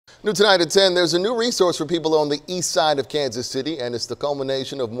New tonight at 10, there's a new resource for people on the east side of Kansas City, and it's the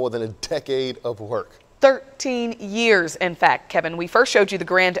culmination of more than a decade of work. 13 years, in fact, Kevin. We first showed you the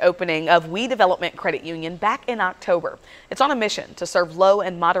grand opening of WeDevelopment Credit Union back in October. It's on a mission to serve low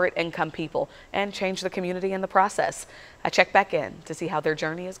and moderate income people and change the community in the process. I checked back in to see how their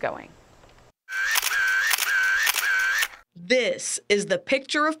journey is going. This is the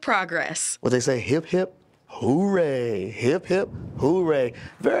picture of progress. What they say, hip, hip, hooray, hip, hip, hooray.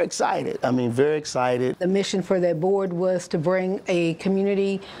 Very excited. Very excited. The mission for that board was to bring a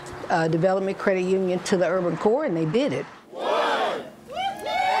community development credit union to the urban core, and they did it.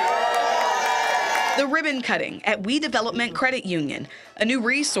 The ribbon cutting at WeDevelopment Credit Union, a new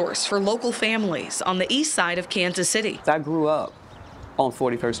resource for local families on the east side of Kansas City. I grew up on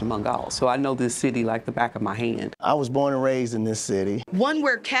 41st and Mungal, so I know this city like the back of my hand. I was born and raised in this city. One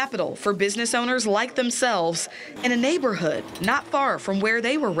where capital for business owners like themselves in a neighborhood not far from where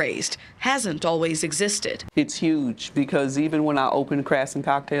they were raised hasn't always existed. It's huge because even when I opened Crafts and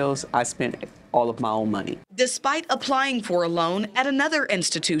Cocktails, I spent all of my own money. Despite applying for a loan at another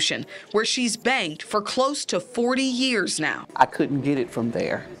institution where she's banked for close to 40 years now. I couldn't get it from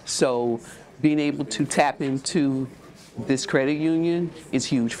there. So being able to tap into this credit union is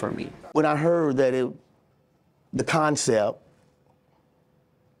huge for me. When I heard that the concept,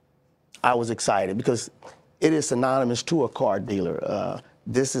 I was excited because it is synonymous to a car dealer.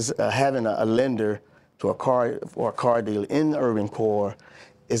 This is having a lender to a car dealer in the urban core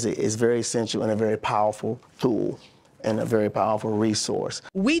is very essential and a very powerful tool and a very powerful resource.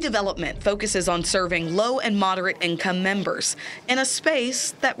 WeDevelopment focuses on serving low and moderate income members in a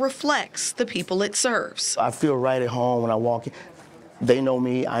space that reflects the people it serves. I feel right at home when I walk in. They know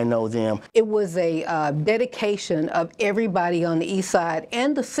me, I know them. It was a dedication of everybody on the east side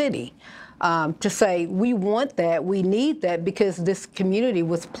and the city to say we want that, we need that, because this community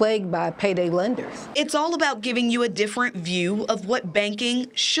was plagued by payday lenders. It's all about giving you a different view of what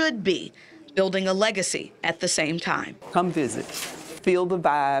banking should be, building a legacy at the same time. Come visit, feel the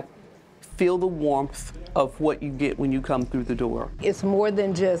vibe, feel the warmth of what you get when you come through the door. It's more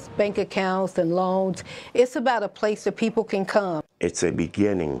than just bank accounts and loans. It's about a place that people can come. It's a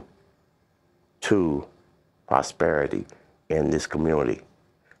beginning to prosperity in this community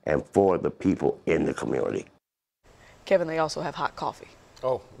and for the people in the community. Kevin, they also have hot coffee.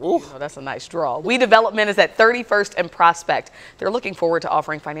 Oh, That's a nice draw. WeDevelopment is at 31st and Prospect. They're looking forward to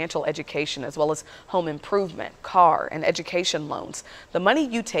offering financial education as well as home improvement, car, and education loans. The money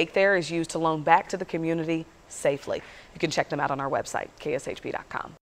you take there is used to loan back to the community safely. You can check them out on our website, kshp.com.